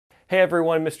Hey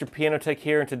everyone, Mr. Piano Tech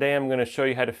here, and today I'm going to show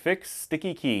you how to fix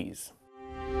sticky keys.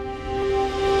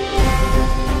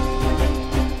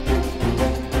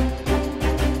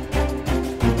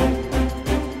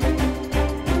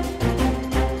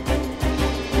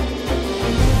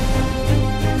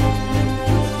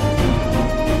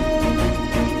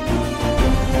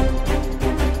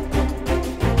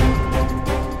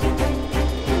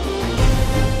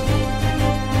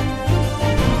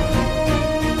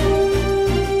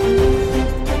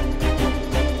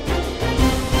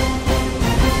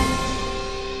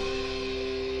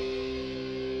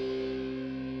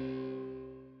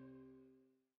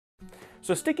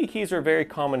 So sticky keys are a very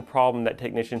common problem that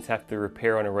technicians have to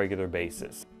repair on a regular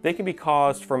basis. They can be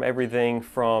caused from everything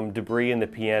from debris in the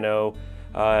piano,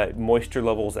 moisture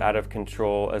levels out of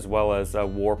control, as well as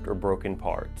warped or broken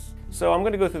parts. So I'm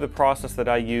going to go through the process that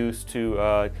I use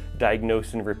to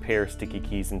diagnose and repair sticky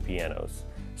keys in pianos.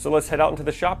 So let's head out into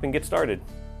the shop and get started.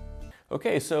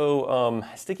 Okay, so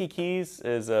sticky keys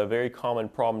is a very common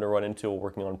problem to run into while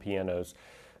working on pianos.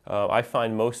 I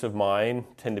find most of mine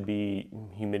tend to be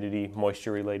humidity,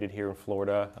 moisture related here in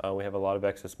Florida. We have a lot of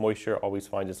excess moisture, always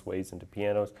finds its ways into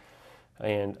pianos.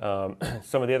 And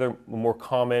some of the other more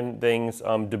common things,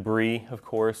 debris, of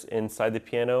course, inside the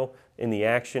piano, in the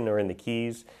action or in the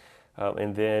keys.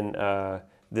 And then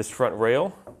this front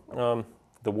rail,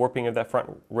 the warping of that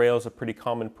front rail is a pretty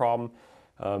common problem.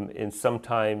 And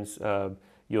sometimes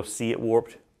you'll see it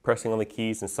warped pressing on the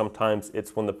keys, and sometimes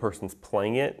it's when the person's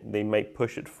playing it. They might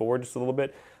push it forward just a little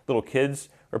bit. Little kids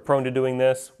are prone to doing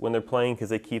this when they're playing because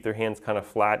they keep their hands kind of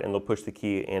flat and they'll push the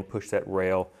key and push that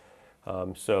rail.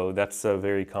 So that's a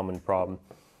very common problem.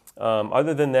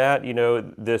 Other than that, you know,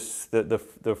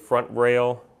 the front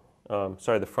rail,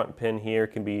 the front pin here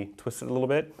can be twisted a little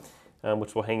bit,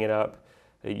 which will hang it up.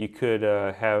 You could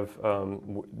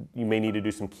you may need to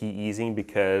do some key easing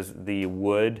because the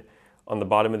wood on the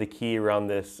bottom of the key around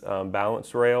this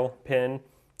balance rail pin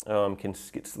can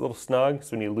get a little snug,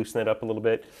 so we need to loosen it up a little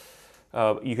bit.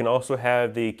 You can also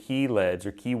have the key leads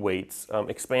or key weights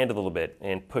expand a little bit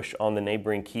and push on the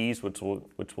neighboring keys, which will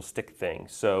stick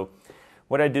things. So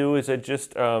what I do is I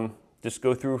just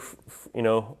go through,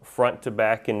 front to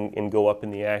back and go up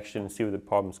in the action and see where the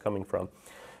problem's coming from.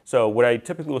 So what I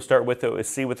typically will start with, though, is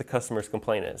see what the customer's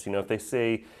complaint is. You know, if they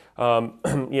say,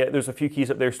 yeah, there's a few keys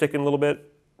up there sticking a little bit,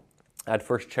 I'd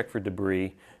first check for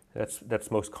debris.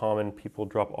 That's most common. People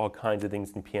drop all kinds of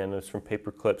things in pianos, from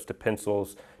paper clips to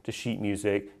pencils to sheet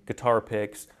music, guitar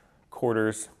picks,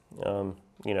 quarters.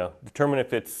 Determine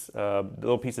if it's a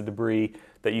little piece of debris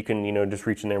that you can, just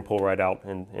reach in there and pull right out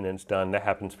and it's done. That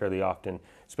happens fairly often,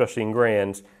 especially in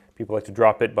grands. People like to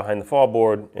drop it behind the fall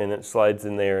board and it slides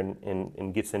in there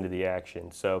and gets into the action.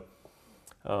 So,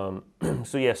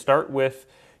 yeah, start with,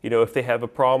 if they have a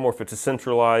problem or if it's a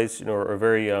centralized, or a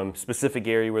very specific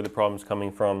area where the problem's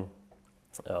coming from.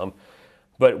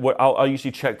 But what I'll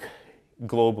usually check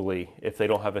globally if they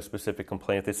don't have a specific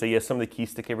complaint. If they say, yes, some of the keys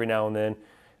stick every now and then,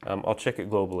 I'll check it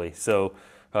globally. So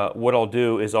what I'll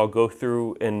do is I'll go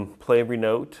through and play every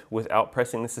note without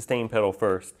pressing the sustain pedal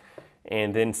first,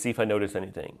 and then see if I notice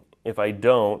anything. If I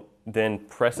don't, then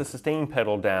press the sustain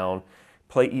pedal down,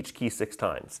 play each key 6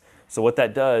 times. So what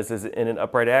that does is, in an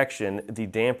upright action, the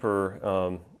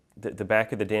damper, the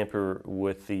back of the damper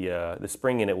with the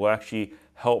spring in it will actually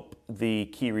help the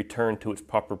key return to its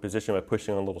proper position by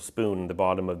pushing on a little spoon in the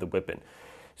bottom of the whipping.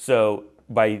 So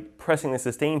by pressing the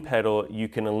sustain pedal, you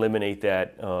can eliminate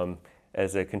that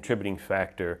as a contributing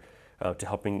factor to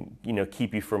helping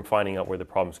keep you from finding out where the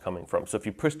problem's coming from. So if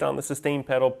you push down the sustain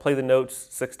pedal, play the notes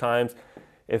 6 times,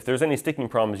 if there's any sticking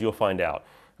problems, you'll find out.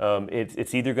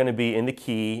 It's either going to be in the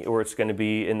key or it's going to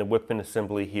be in the whipping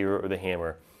assembly here or the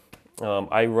hammer.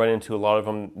 I run into a lot of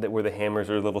them where the hammers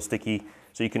are a little sticky.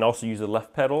 So you can also use the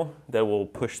left pedal that will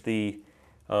push the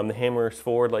hammers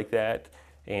forward like that.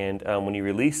 And when you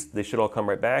release, they should all come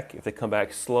right back. If they come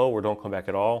back slow or don't come back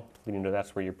at all, then you know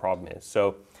that's where your problem is.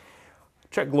 So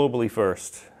check globally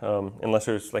first, unless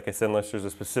there's, like I said, unless there's a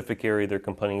specific area they're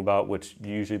complaining about, which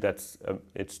usually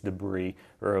it's debris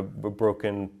or a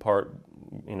broken part,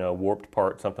 warped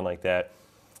part, something like that.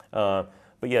 But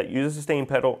yeah, use a sustain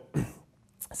pedal.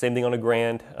 Same thing on a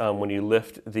grand. When you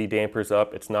lift the dampers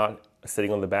up, it's not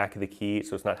sitting on the back of the key,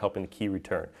 so it's not helping the key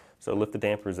return. So lift the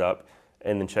dampers up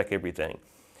and then check everything.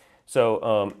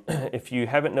 So if you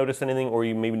haven't noticed anything, or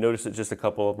you maybe noticed it just a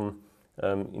couple of them,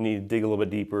 you need to dig a little bit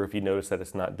deeper if you notice that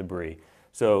it's not debris.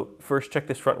 So first, check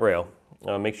this front rail.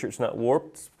 Make sure it's not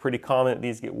warped. It's pretty common that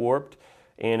these get warped.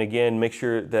 And again, make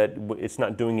sure that it's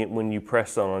not doing it when you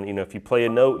press on. If you play a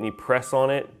note and you press on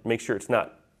it, make sure it's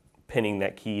not pinning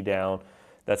that key down.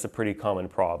 That's a pretty common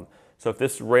problem. So if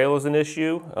this rail is an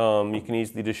issue, you can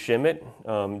easily just shim it.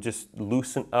 Just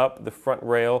loosen up the front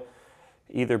rail,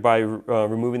 either by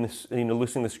removing the,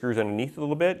 loosening the screws underneath a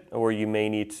little bit, or you may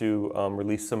need to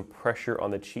release some pressure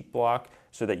on the cheek block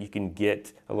so that you can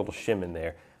get a little shim in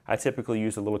there. I typically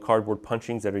use the little cardboard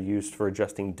punchings that are used for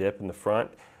adjusting dip in the front.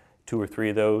 2 or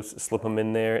 3 of those, slip them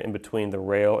in there in between the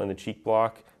rail and the cheek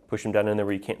block, push them down in there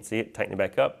where you can't see it, tighten it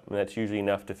back up, and that's usually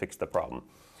enough to fix the problem.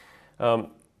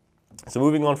 So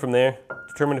moving on from there,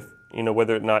 determine if,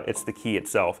 whether or not it's the key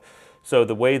itself. So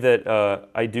the way that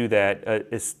I do that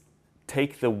is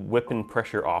take the whipping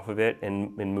pressure off of it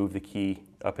and move the key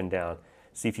up and down.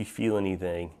 See if you feel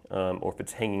anything, or if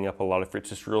it's hanging up a lot. If it's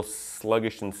just real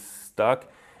sluggish and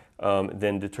stuck,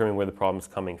 then determine where the problem is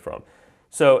coming from.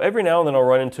 So every now and then I'll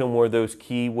run into them where those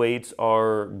key weights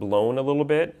are blown a little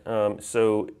bit.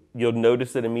 So you'll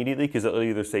notice it immediately because it'll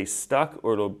either say stuck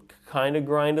or it'll kind of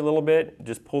grind a little bit.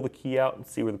 Just pull the key out and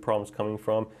see where the problem's coming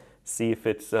from. See if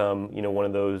it's one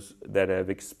of those that have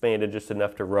expanded just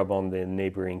enough to rub on the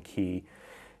neighboring key.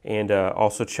 And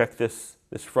also check this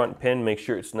front pin, make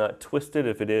sure it's not twisted.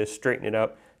 If it is, straighten it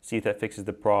up, see if that fixes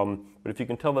the problem. But if you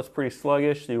can tell that's pretty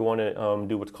sluggish, you want to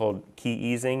do what's called key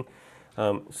easing.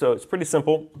 So it's pretty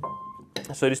simple.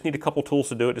 So you just need a couple tools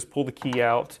to do it. Just pull the key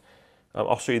out.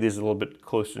 I'll show you these a little bit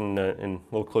closer in a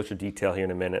little closer detail here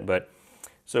in a minute. But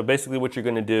so basically what you're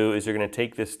going to do is you're going to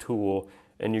take this tool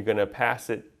and you're going to pass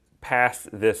it past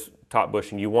this top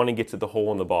bushing. You want to get to the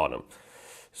hole in the bottom.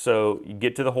 So you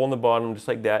get to the hole in the bottom just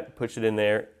like that, push it in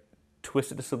there,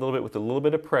 twist it just a little bit with a little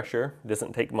bit of pressure. It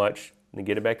doesn't take much. Then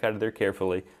get it back out of there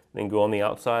carefully. Then go on the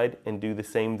outside and do the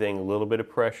same thing, a little bit of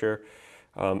pressure.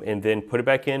 And then put it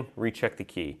back in, recheck the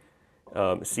key.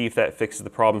 See if that fixes the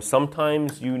problem.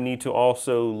 Sometimes you need to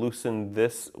also loosen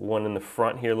this one in the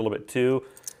front here a little bit too.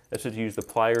 That's what you use the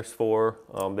pliers for.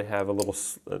 They have a little,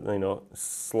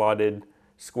 slotted,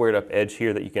 squared up edge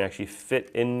here that you can actually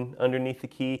fit in underneath the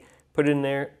key. Put it in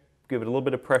there, give it a little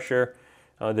bit of pressure.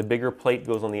 The bigger plate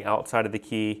goes on the outside of the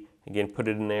key. Again, put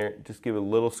it in there, just give it a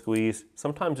little squeeze.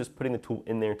 Sometimes just putting the tool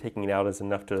in there and taking it out is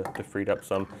enough to free it up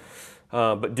some.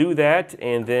 But do that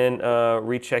and then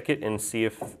recheck it and see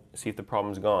if the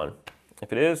problem's gone.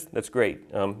 If it is, that's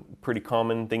great. Pretty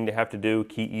common thing to have to do,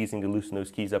 key easing to loosen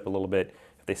those keys up a little bit.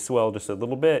 If they swell just a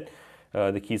little bit,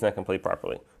 the key's not going to play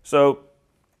properly. So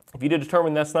if you did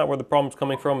determine that's not where the problem's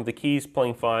coming from, the key's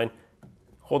playing fine,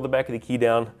 hold the back of the key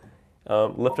down,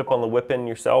 lift up on the whip-in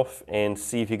yourself and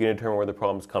see if you can determine where the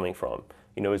problem's coming from.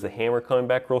 Is the hammer coming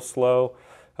back real slow?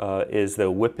 Is the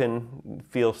whip-in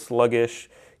feel sluggish?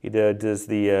 Does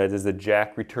the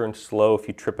jack return slow if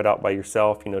you trip it out by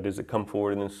yourself? Does it come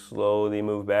forward and then slowly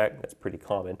move back? That's pretty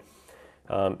common.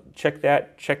 Check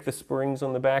that. Check the springs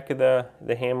on the back of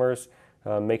the hammers.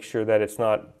 Make sure that it's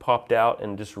not popped out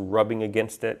and just rubbing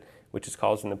against it, which is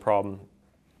causing the problem.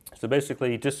 So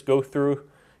basically, just go through,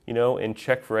 and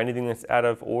check for anything that's out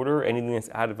of order, anything that's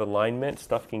out of alignment.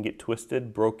 Stuff can get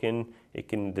twisted, broken.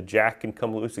 The jack can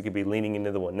come loose. It could be leaning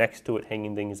into the one next to it,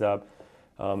 hanging things up.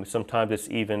 Sometimes it's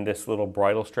even this little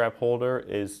bridle strap holder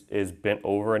is bent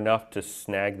over enough to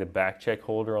snag the back check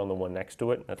holder on the one next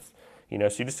to it. That's, so you're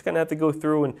just gonna have to go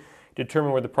through and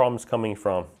determine where the problem's coming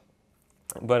from.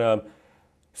 But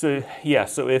so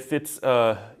if it's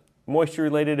moisture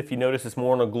related, if you notice it's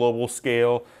more on a global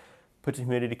scale, put some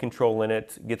humidity control in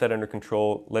it, get that under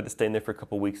control, let it stay in there for a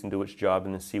couple weeks and do its job,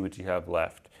 and then see what you have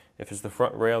left. If it's the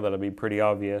front rail, that'll be pretty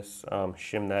obvious.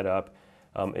 Shim that up.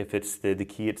 If it's the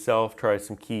key itself, try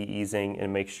some key easing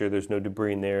and make sure there's no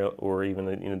debris in there or even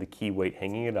the key weight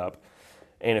hanging it up.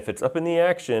 And if it's up in the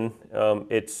action,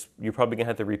 you're probably gonna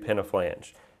have to repin a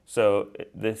flange. So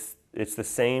it's the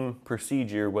same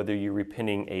procedure whether you're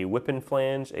repinning a whip-in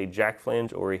flange, a jack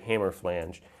flange, or a hammer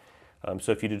flange.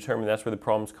 So if you determine that's where the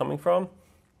problem's coming from,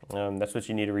 that's what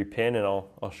you need to repin, and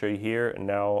I'll show you here and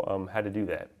now how to do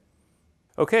that.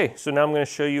 Okay, so now I'm going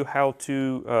to show you how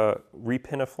to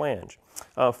repin a flange.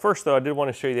 First though, I did want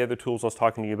to show you the other tools I was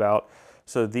talking to you about.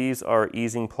 So these are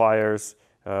easing pliers.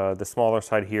 The smaller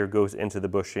side here goes into the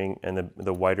bushing, and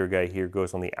the wider guy here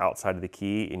goes on the outside of the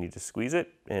key, and you just squeeze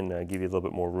it and give you a little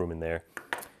bit more room in there.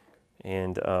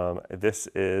 And this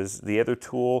is the other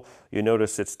tool. You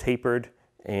notice it's tapered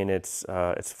and it's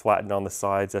flattened on the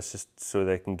sides. That's just so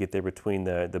they can get there between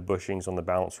the bushings on the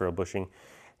balance rail bushing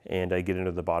and get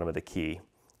into the bottom of the key.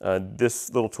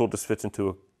 This little tool just fits into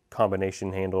a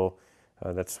combination handle.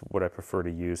 That's what I prefer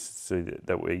to use, so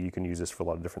that way you can use this for a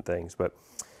lot of different things.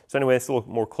 So anyway, it's a little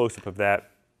more close-up of that.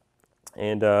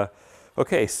 And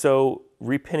okay, so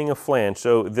repinning a flange.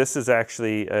 So this is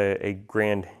actually a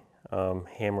grand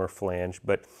hammer flange,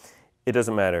 but it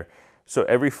doesn't matter. So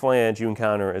every flange you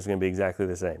encounter is going to be exactly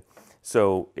the same.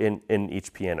 So in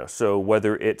each piano. So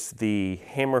whether it's the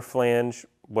hammer flange,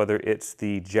 whether it's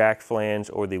the jack flange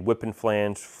or the whipping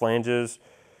flange, flanges,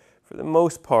 for the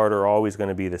most part are always going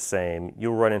to be the same.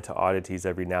 You'll run into oddities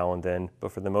every now and then,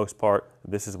 but for the most part,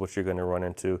 this is what you're going to run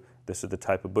into. This is the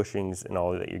type of bushings and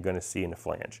all that you're going to see in a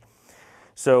flange.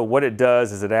 So what it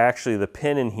does is it actually, the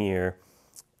pin in here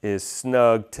is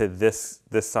snug to this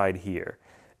side here,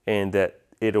 and that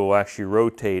it will actually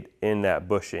rotate in that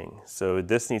bushing. So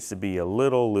this needs to be a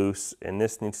little loose and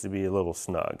this needs to be a little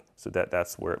snug, so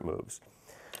that's where it moves.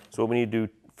 So what we need to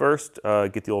do first,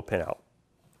 get the old pin out.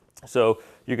 So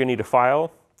you're going to need a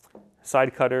file,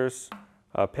 side cutters,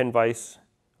 pin vise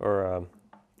or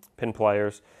pin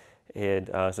pliers, and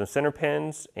some center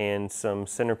pins and some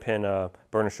center pin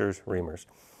burnishers, reamers.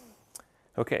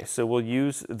 Okay, so we'll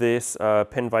use this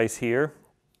pin vise here.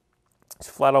 It's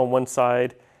flat on one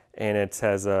side and it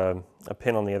has a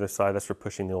pin on the other side. That's for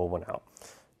pushing the old one out.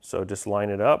 So just line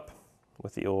it up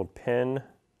with the old pin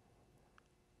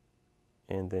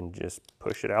and then just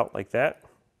push it out like that.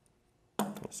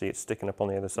 See, it's sticking up on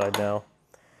the other side now.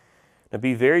 Now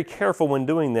be very careful when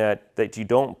doing that, that you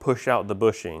don't push out the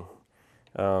bushing.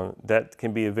 That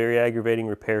can be a very aggravating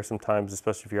repair sometimes,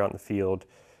 especially if you're out in the field.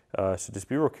 So just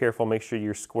be real careful, make sure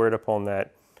you're squared up on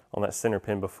that center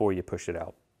pin before you push it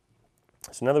out.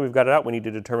 So now that we've got it out, we need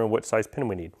to determine what size pin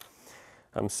we need.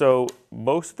 So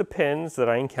most of the pins that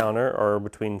I encounter are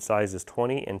between sizes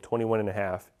 20 and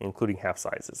 21.5, including half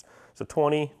sizes. So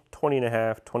 20,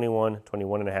 20.5, 21,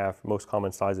 21.5, most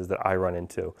common sizes that I run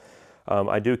into.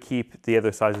 I do keep the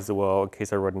other sizes as well in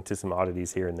case I run into some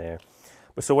oddities here and there.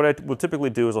 But so what I will typically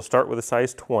do is I'll start with a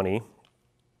size 20,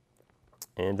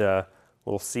 and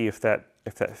we'll see if that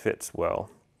fits well.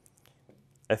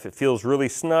 If it feels really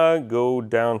snug, go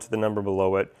down to the number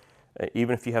below it.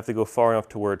 Even if you have to go far enough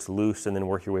to where it's loose and then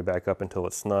work your way back up until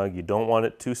it's snug. You don't want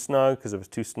it too snug, because if it's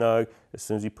too snug, as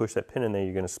soon as you push that pin in there,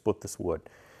 you're going to split this wood.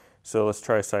 So let's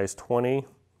try size 20,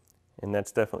 and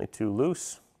that's definitely too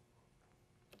loose.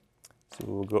 So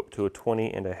we'll go up to a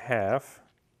 20.5.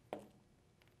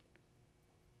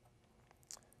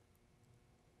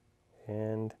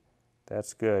 And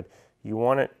that's good. You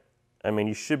want it, I mean,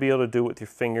 you should be able to do it with your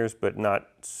fingers, but not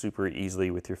super easily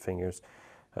with your fingers.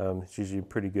 It's usually a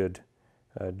pretty good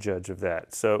judge of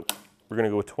that. So we're going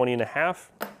to go with 20.5.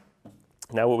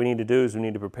 Now what we need to do is we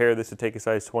need to prepare this to take a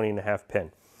size 20.5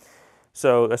 pin.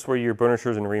 So that's where your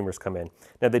burnishers and reamers come in.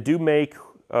 Now they do make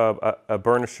a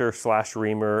burnisher /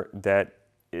 reamer that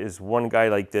is one guy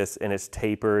like this, and it's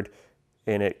tapered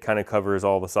and it kind of covers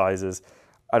all the sizes.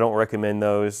 I don't recommend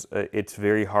those. It's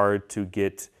very hard to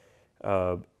get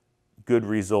good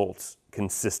results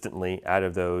consistently out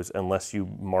of those unless you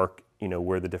mark,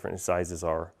 where the different sizes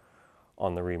are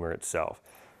on the reamer itself.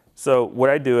 So what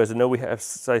I do is I know we have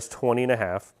size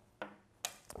 20.5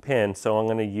 pin, so I'm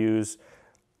going to use,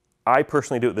 I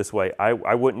personally do it this way.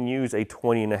 I wouldn't use a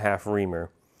 20.5 reamer.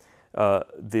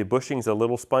 The bushing's a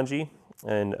little spongy,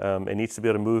 and it needs to be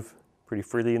able to move pretty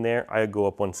freely in there. I go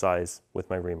up one size with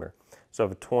my reamer. So I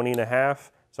have a 20.5,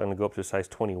 so I'm going to go up to size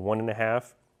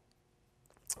 21.5.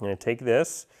 I'm going to take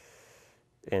this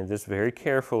and just very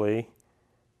carefully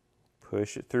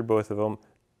push it through both of them.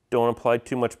 Don't apply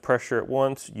too much pressure at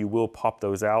once. You will pop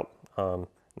those out.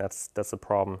 That's a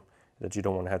problem that you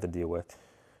don't want to have to deal with.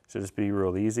 So just be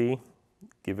real easy.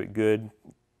 Give it good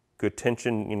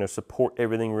tension. Support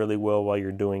everything really well while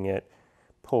you're doing it.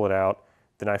 Pull it out.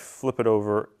 Then I flip it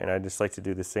over, and I just like to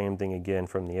do the same thing again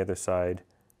from the other side.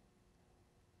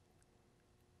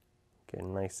 Get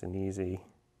nice and easy.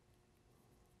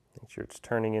 Make sure it's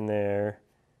turning in there,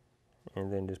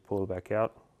 and then just pull it back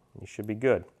out. You should be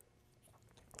good.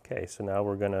 Okay, so now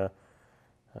we're going to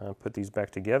put these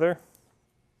back together.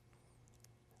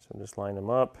 So just line them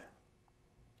up.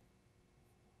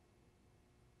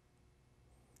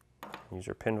 Use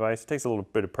your pin vise. It takes a little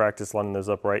bit of practice lining those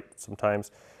up right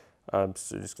sometimes. So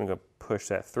just going to push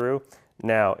that through.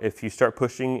 Now, if you start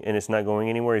pushing and it's not going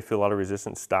anywhere, you feel a lot of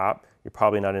resistance, stop. You're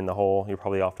probably not in the hole. You're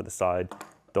probably off to the side.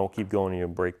 Don't keep going, you'll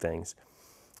break things.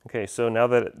 Okay, so now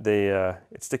that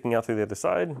it's sticking out through the other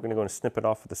side, we're going to go and snip it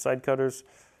off with the side cutters.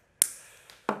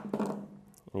 And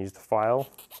use the file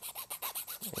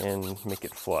and make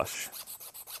it flush.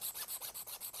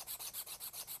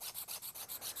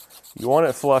 You want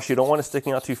it flush. You don't want it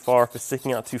sticking out too far. If it's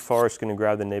sticking out too far, it's going to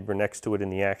grab the neighbor next to it in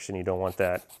the action. You don't want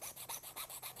that.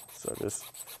 So just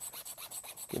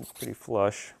get it pretty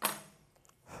flush.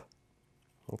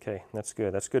 Okay, that's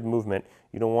good. That's good movement.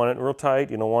 You don't want it real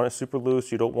tight. You don't want it super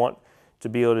loose. You don't want to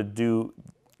be able to do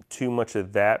too much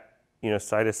of that,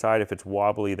 side to side. If it's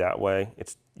wobbly that way,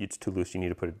 it's too loose. You need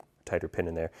to put a tighter pin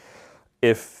in there.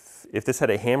 If if this had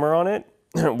a hammer on it,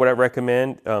 what I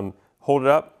recommend, hold it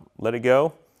up, let it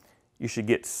go. You should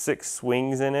get 6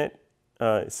 swings in it,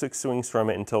 6 swings from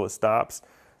it until it stops.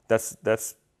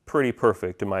 That's pretty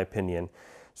perfect in my opinion.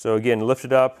 So again, lift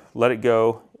it up, let it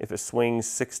go. If it swings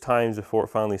 6 times before it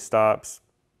finally stops,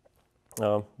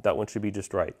 that one should be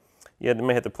just right. You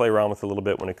may have to play around with it a little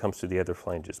bit when it comes to the other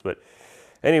flanges. But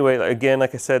anyway, again,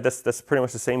 like I said, that's pretty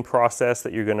much the same process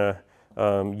that you're gonna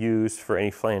use for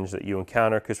any flange that you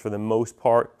encounter, because for the most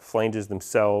part, flanges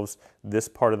themselves, this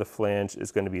part of the flange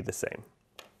is gonna be the same.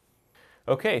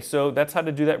 Okay, so that's how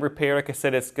to do that repair. Like I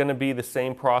said, it's gonna be the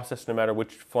same process no matter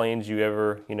which flange you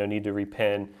ever need to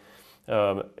repin.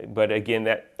 But again,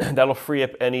 that'll free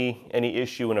up any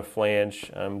issue in a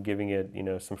flange, giving it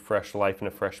some fresh life and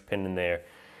a fresh pin in there.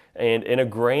 And in a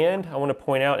grand, I want to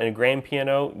point out, in a grand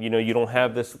piano, you don't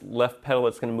have this left pedal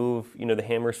that's going to move the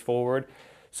hammers forward.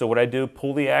 So what I do,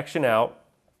 pull the action out,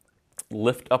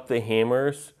 lift up the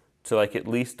hammers to like at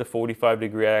least a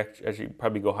 45-degree action. Actually,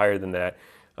 probably go higher than that,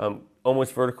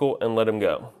 almost vertical, and let them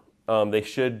go. They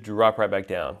should drop right back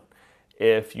down.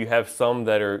 If you have some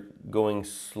that are going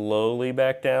slowly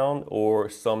back down or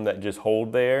some that just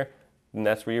hold there, then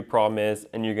that's where your problem is,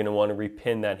 and you're going to want to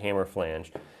repin that hammer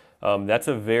flange. That's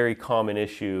a very common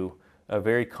issue, a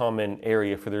very common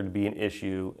area for there to be an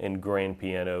issue in grand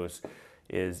pianos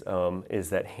is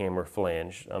that hammer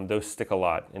flange. Those stick a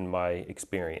lot in my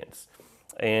experience.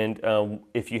 And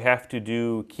if you have to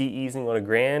do key easing on a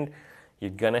grand,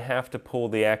 you're going to have to pull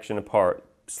the action apart.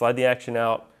 Slide the action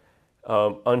out.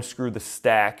 Unscrew the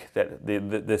stack,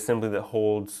 the assembly that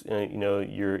holds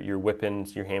your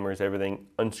whippings, your hammers, everything.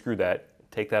 Unscrew that,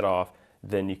 take that off,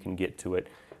 then you can get to it.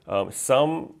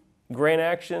 Some grand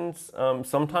actions,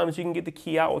 sometimes you can get the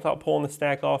key out without pulling the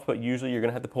stack off, but usually you're going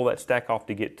to have to pull that stack off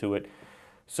to get to it.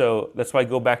 So that's why I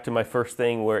go back to my first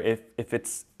thing, where if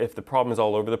the problem is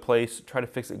all over the place, try to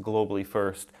fix it globally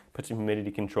first. Put some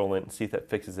humidity control in and see if that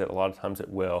fixes it. A lot of times it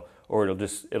will, or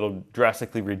it'll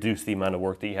drastically reduce the amount of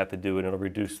work that you have to do, and it'll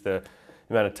reduce the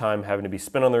amount of time having to be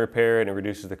spent on the repair, and it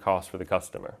reduces the cost for the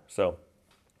customer. So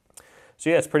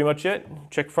yeah, that's pretty much it.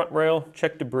 Check front rail,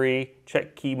 check debris,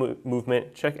 check key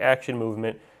movement, check action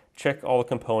movement, check all the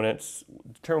components,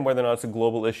 determine whether or not it's a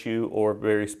global issue or a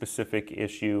very specific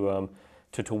issue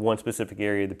to one specific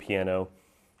area of the piano,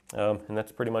 and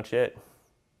that's pretty much it.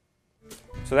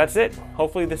 So that's it.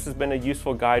 Hopefully this has been a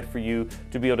useful guide for you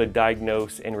to be able to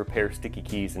diagnose and repair sticky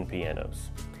keys in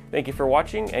pianos. Thank you for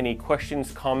watching. Any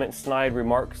questions, comments, snide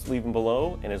remarks, leave them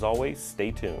below, and as always,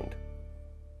 stay tuned.